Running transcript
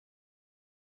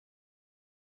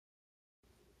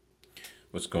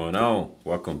What's going on?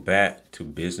 Welcome back to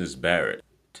Business Barrett.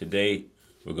 Today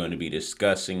we're going to be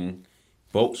discussing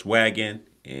Volkswagen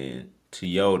and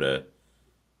Toyota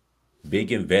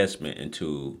big investment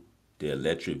into the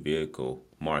electric vehicle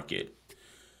market.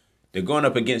 They're going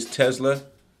up against Tesla.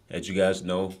 As you guys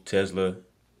know, Tesla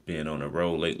been on a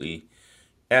roll lately.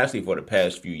 Actually, for the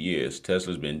past few years,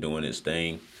 Tesla's been doing its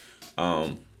thing.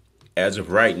 Um, as of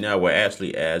right now,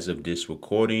 as of this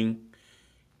recording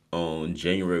on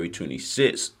January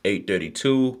 26th,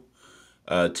 8:32.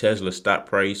 Tesla stock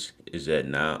price is at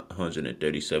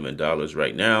 $937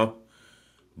 right now.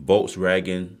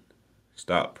 Volkswagen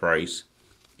stock price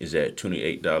is at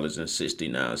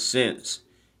 $28.69.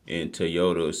 And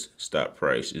Toyota's stock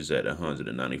price is at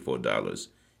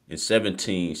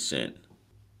 $194.17.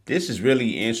 This is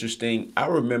really interesting. I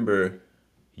remember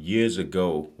years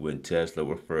ago when Tesla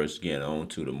were first getting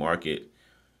onto the market,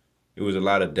 there was a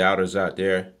lot of doubters out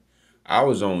there. I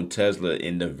was on Tesla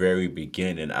in the very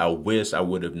beginning. I wish I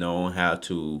would have known how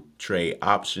to trade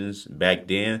options back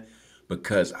then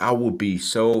because I would be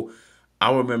so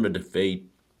I remember the faith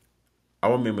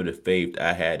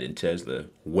I had in Tesla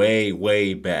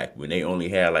way back when they only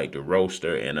had like the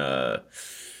Roadster and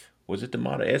was it the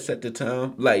Model S at the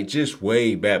time? Like just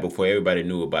way back before everybody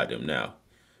knew about them now.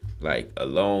 Like a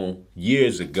long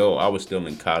years ago, I was still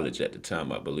in college at the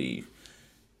time, I believe.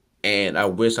 And I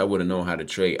wish I would have known how to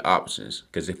trade options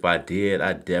because if I did,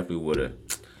 I definitely would have.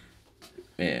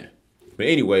 Man. But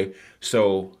anyway,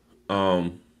 so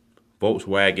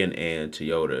Volkswagen and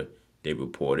Toyota they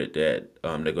reported that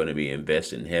they're going to be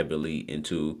investing heavily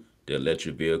into the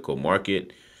electric vehicle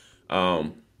market.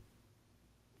 Um,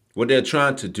 what they're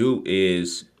trying to do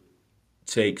is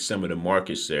take some of the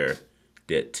market share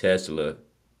that Tesla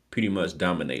pretty much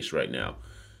dominates right now.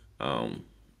 Um,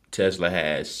 Tesla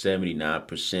has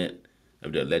 79%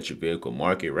 of the electric vehicle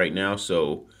market right now.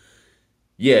 So,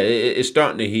 yeah, it's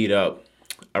starting to heat up.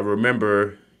 I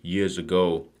remember years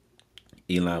ago,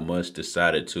 Elon Musk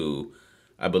decided to,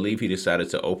 I believe he decided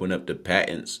to open up the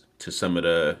patents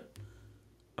to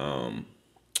um,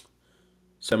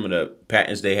 some of the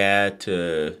patents they had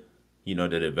to, the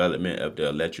development of the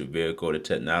electric vehicle, the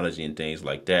technology and things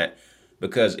like that.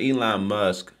 Because Elon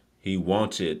Musk, he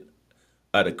wanted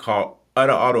other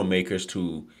automakers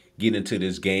to get into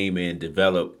this game and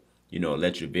develop,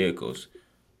 electric vehicles.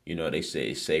 They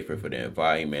say it's safer for the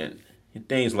environment and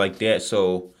things like that.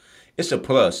 So it's a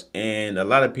plus, and a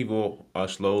lot of people are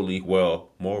slowly, well,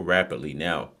 more rapidly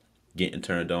now, getting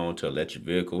turned on to electric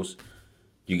vehicles.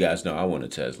 You guys know I want a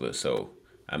Tesla, so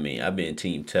I mean I've been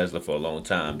Team Tesla for a long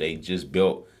time. They just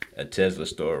built a Tesla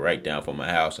store right down from my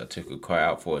house. I took a car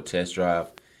out for a test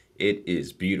drive. It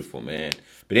is beautiful, man.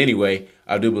 But anyway,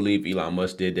 I do believe Elon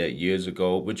Musk did that years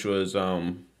ago, which was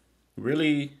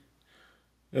really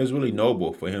it was really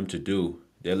noble for him to do.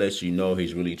 That lets you know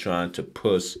he's really trying to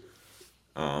push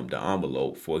the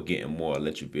envelope for getting more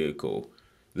electric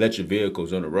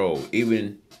vehicles on the road,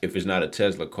 even if it's not a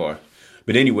Tesla car.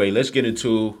 But anyway, let's get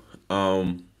into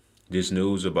this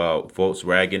news about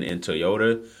Volkswagen and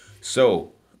Toyota.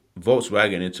 So,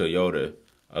 Volkswagen and Toyota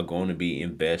are going to be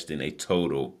investing a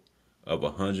total of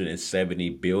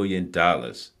 $170 billion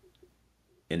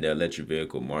in the electric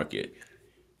vehicle market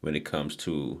when it comes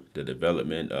to the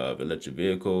development of electric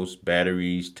vehicles,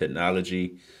 batteries,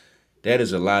 technology. That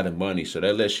is a lot of money. So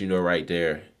that lets you know right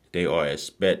there they are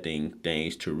expecting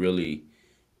things to really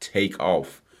take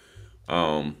off.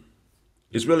 Um,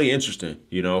 it's really interesting.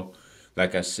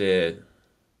 Like I said,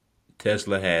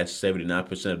 Tesla has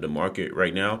 79% of the market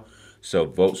right now. So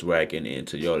Volkswagen and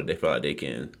Toyota, they feel like they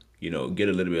can, get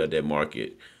a little bit of that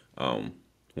market um,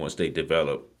 once they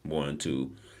develop more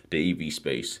into the EV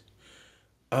space.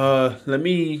 Let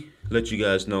me let you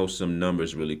guys know some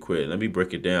numbers really quick. Let me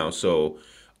break it down. So,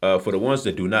 for the ones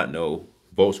that do not know,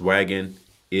 Volkswagen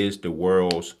is the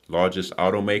world's largest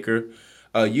automaker.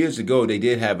 Years ago, they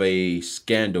did have a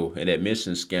scandal, an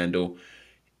admission scandal,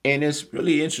 and it's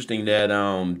really interesting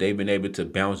that they've been able to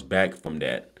bounce back from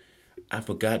that. I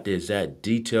forgot the exact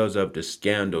details of the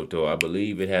scandal, though. I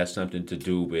believe it has something to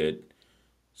do with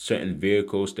certain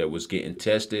vehicles that was getting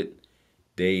tested.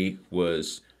 They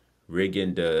was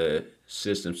rigging the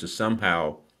systems to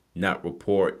somehow not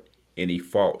report any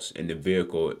faults in the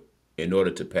vehicle in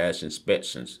order to pass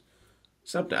inspections.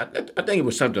 I think it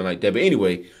was something like that. But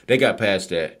anyway, they got past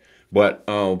that. But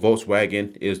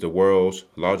Volkswagen is the world's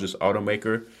largest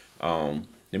automaker.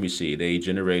 Let me see. They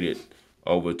generated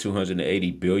over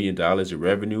 $280 billion in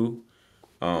revenue,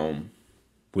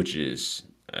 which is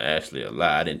actually a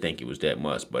lot. I didn't think it was that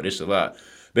much, but it's a lot.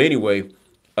 But anyway,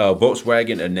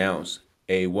 Volkswagen announced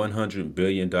a $100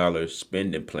 billion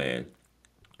spending plan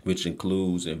which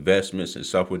includes investments in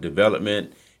software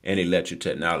development and electric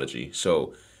technology.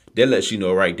 So that lets you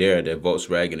know right there that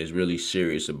Volkswagen is really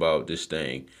serious about this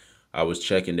thing. I was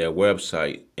checking their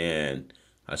website and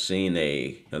I seen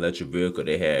a electric vehicle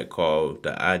they had called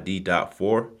the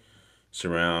ID.4. It's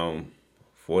around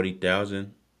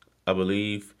 40,000, I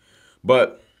believe.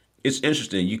 But it's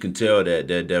interesting. You can tell that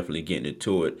they're definitely getting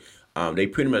into it. They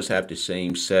pretty much have the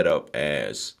same setup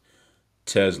as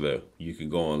Tesla. You can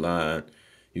go online,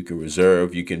 you can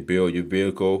reserve, you can build your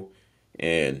vehicle,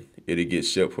 and it'll get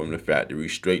shipped from the factory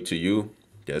straight to you.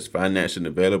 That's financing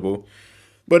available.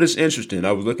 But it's interesting.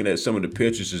 I was looking at some of the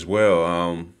pictures as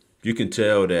well. You can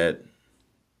tell that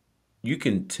you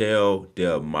can tell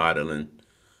they're modeling.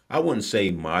 I wouldn't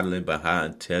say modeling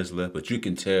behind Tesla, but you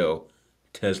can tell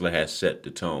Tesla has set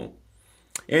the tone.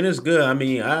 And it's good. I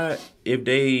mean, I if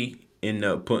they end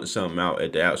up putting something out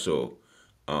at the actual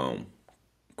um,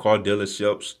 car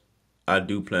dealerships, I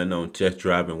do plan on test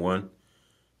driving one.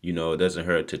 It doesn't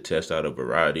hurt to test out a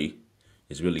variety.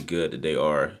 It's really good that they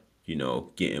are,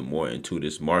 getting more into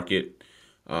this market.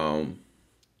 Um,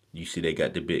 you see, they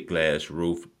got the big glass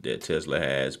roof that Tesla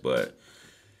has, but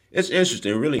it's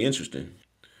interesting, really interesting.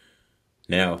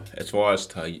 Now, as far as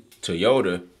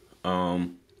Toyota,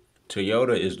 um,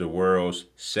 Toyota is the world's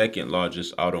second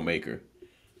largest automaker.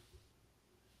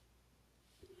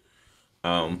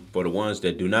 For the ones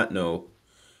that do not know,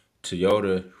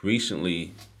 Toyota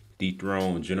recently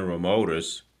dethroned General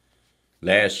Motors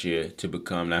last year to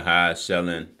become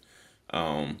the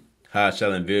um, highest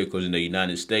selling vehicles in the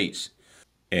United States.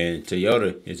 And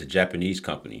Toyota is a Japanese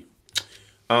company.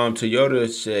 Toyota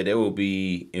said they will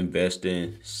be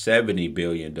investing $70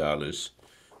 billion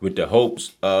with the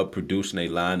hopes of producing a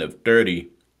line of 30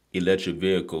 electric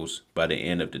vehicles by the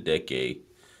end of the decade.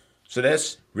 So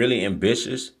that's really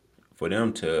ambitious for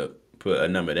them to put a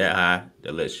number that high.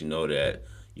 That lets you know that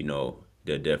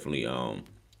they're definitely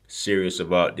serious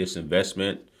about this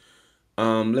investment.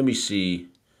 Let me see.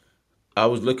 I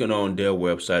was looking on their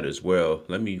website as well.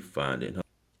 Let me find it.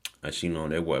 I seen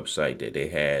on their website that they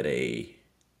had a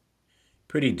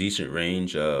pretty decent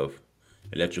range of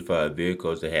electrified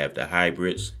vehicles. They have the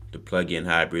hybrids, the plug-in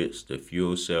hybrids, the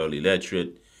fuel cell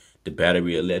electric, the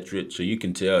battery electric. So you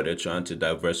can tell they're trying to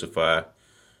diversify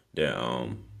their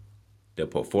their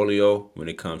portfolio when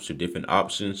it comes to different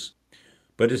options.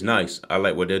 But it's nice. I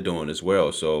like what they're doing as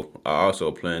well. So I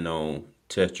also plan on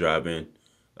test driving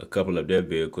a couple of their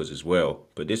vehicles as well.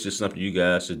 But this is something you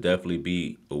guys should definitely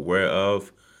be aware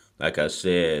of. Like I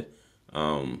said,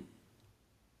 um,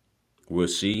 we'll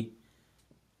see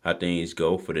how things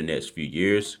go for the next few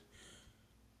years.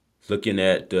 Looking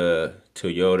at the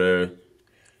Toyota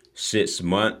 6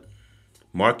 month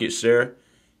market share,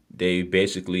 they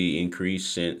basically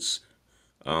increased since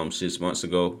 6 months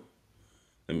ago.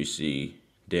 Let me see.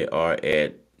 They are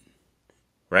at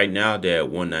right now they're at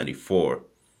 194.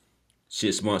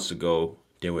 6 months ago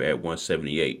they were at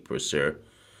 178 per share.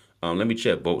 Let me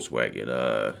check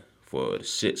Volkswagen. For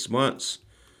 6 months.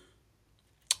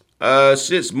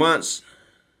 6 months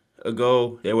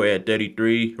ago they were at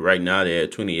 33. Right now they're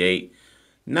at 28.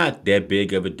 Not that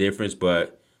big of a difference,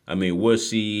 but I mean we'll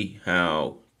see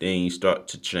how things start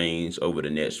to change over the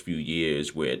next few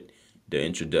years with the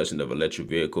introduction of electric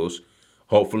vehicles.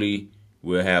 Hopefully,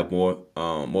 we'll have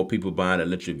more people buying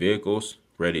electric vehicles,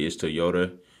 whether it's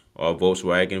Toyota or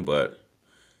Volkswagen. But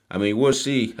I mean, we'll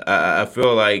see. I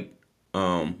feel like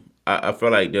I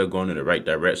feel like they're going in the right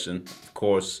direction. Of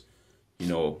course, you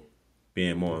know,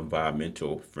 being more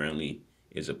environmental friendly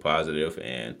is a positive,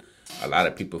 and a lot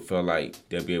of people feel like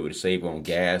they'll be able to save on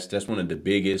gas. That's one of the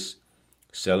biggest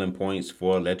selling points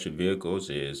for electric vehicles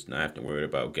is not have to worry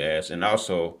about gas, and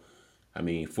also, I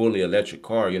mean, fully electric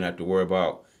car, you don't have to worry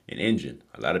about an engine.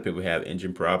 A lot of people have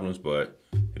engine problems, but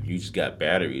if you just got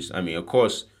batteries, I mean, of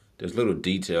course, there's little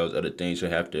details, other things you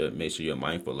have to make sure you're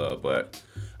mindful of. But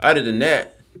other than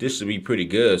that, this should be pretty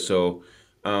good. So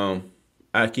um,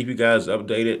 I keep you guys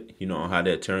updated, on how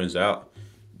that turns out.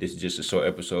 This is just a short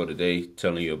episode today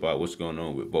telling you about what's going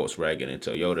on with Volkswagen and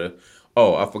Toyota.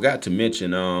 Oh, I forgot to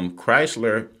mention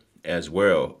Chrysler as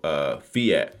well.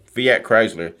 Fiat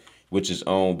Chrysler, which is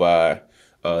owned by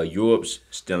Europe's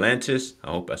Stellantis.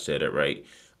 I hope I said that right.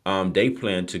 They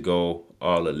plan to go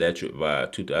all electric by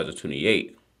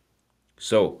 2028.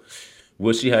 So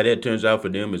we'll see how that turns out for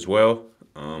them as well.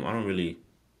 I don't really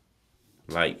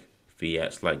like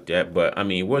Fiats like that, but I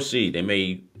mean, we'll see. They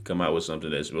may come out with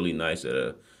something that's really nice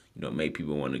that make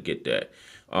people want to get that.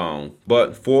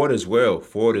 But Ford as well.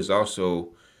 Ford is also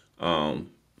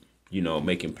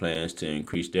making plans to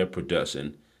increase their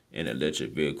production in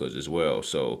electric vehicles as well.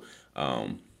 So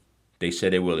They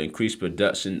said they will increase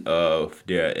production of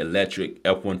their electric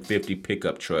F-150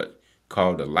 pickup truck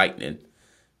called the Lightning,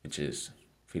 which is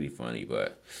pretty funny,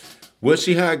 but we'll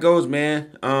see how it goes,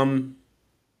 man.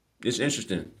 It's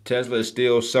interesting. Tesla is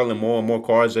still selling more and more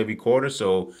cars every quarter,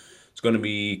 so it's going to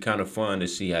be kind of fun to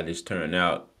see how this turn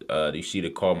out. You see the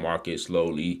car market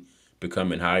slowly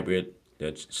becoming hybrid.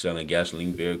 They're selling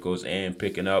gasoline vehicles and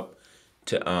picking up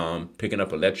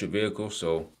electric vehicles.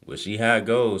 So we'll see how it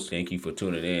goes. Thank you for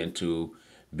tuning in to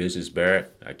Business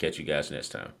Barrett. I'll catch you guys next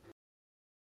time.